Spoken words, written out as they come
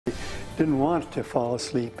didn't want to fall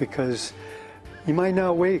asleep because you might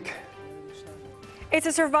not wake. It's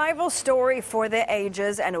a survival story for the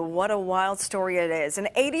ages, and what a wild story it is. An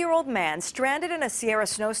 80-year-old man stranded in a Sierra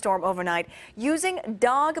snowstorm overnight using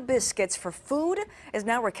dog biscuits for food is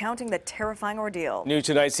now recounting the terrifying ordeal. New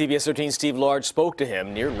tonight, CBS 13's Steve Large spoke to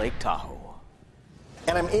him near Lake Tahoe.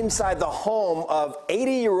 And I'm inside the home of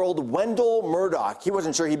 80-year-old Wendell Murdoch. He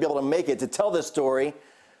wasn't sure he'd be able to make it to tell this story,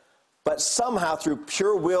 but somehow through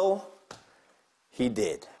pure will, he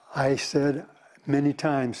did. I said many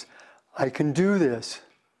times, I can do this.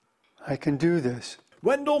 I can do this.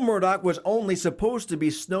 Wendell Murdoch was only supposed to be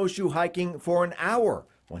snowshoe hiking for an hour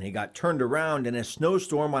when he got turned around in a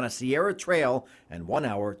snowstorm on a Sierra trail, and 1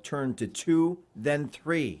 hour turned to 2, then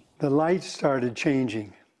 3. The lights started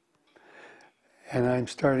changing, and I'm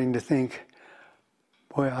starting to think,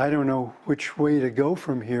 boy, I don't know which way to go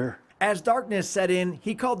from here. As darkness set in,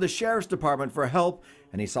 he called the sheriff's department for help,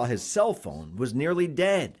 and he saw his cell phone was nearly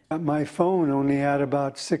dead. My phone only had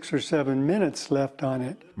about 6 or 7 minutes left on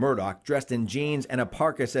it. Murdoch, dressed in jeans and a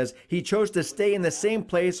parka, says he chose to stay in the same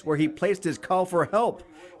place where he placed his call for help.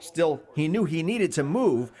 Still, he knew he needed to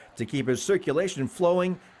move to keep his circulation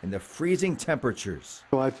flowing in the freezing temperatures.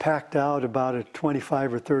 So I packed out about a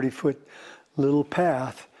 25 or 30 foot little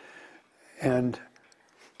path, and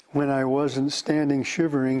when I wasn't standing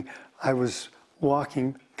shivering, I was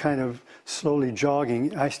walking, kind of slowly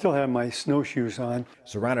jogging. I still have my snowshoes on.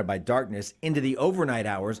 Surrounded by darkness into the overnight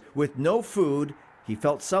hours with no food, he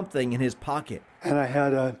felt something in his pocket. And I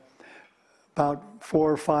had about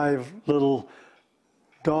 4 or 5 little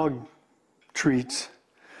dog treats,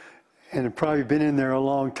 and had probably been in there a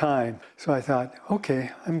long time. So I thought, okay,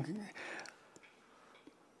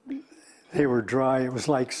 they were dry. It was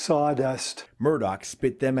like sawdust. Murdoch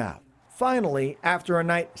spit them out. Finally, after a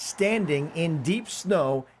night standing in deep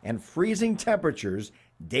snow and freezing temperatures,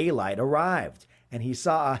 daylight arrived, and he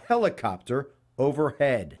saw a helicopter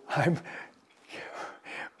overhead. I'm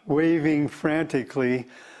waving frantically,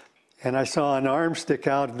 and I saw an arm stick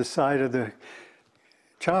out of the side of the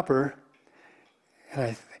chopper,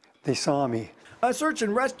 and they saw me. A search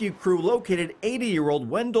and rescue crew located 80-year-old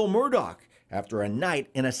Wendell Murdoch after a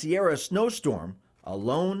night in a Sierra snowstorm,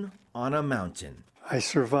 alone on a mountain. I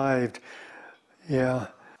survived, yeah.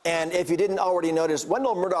 And if you didn't already notice,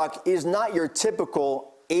 Wendell Murdoch is not your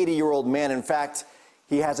typical 80-year-old man. In fact,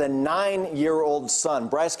 he has a 9-year-old son.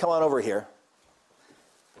 Bryce, come on over here.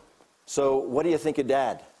 So what do you think of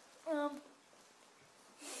Dad?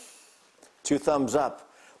 2 thumbs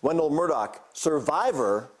up. Wendell Murdoch,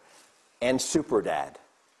 survivor and super dad.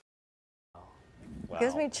 Wow.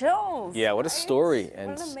 Gives me chills. Yeah, what a story. What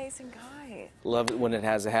And an amazing guy. love it when it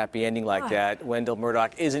has a happy ending like that. Wendell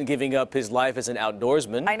Murdoch isn't giving up his life as an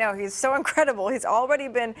outdoorsman. I know, he's so incredible. He's already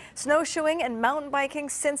been snowshoeing and mountain biking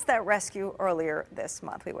since that rescue earlier this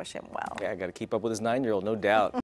month. We wish him well. Yeah, I got to keep up with his 9-year-old, no doubt.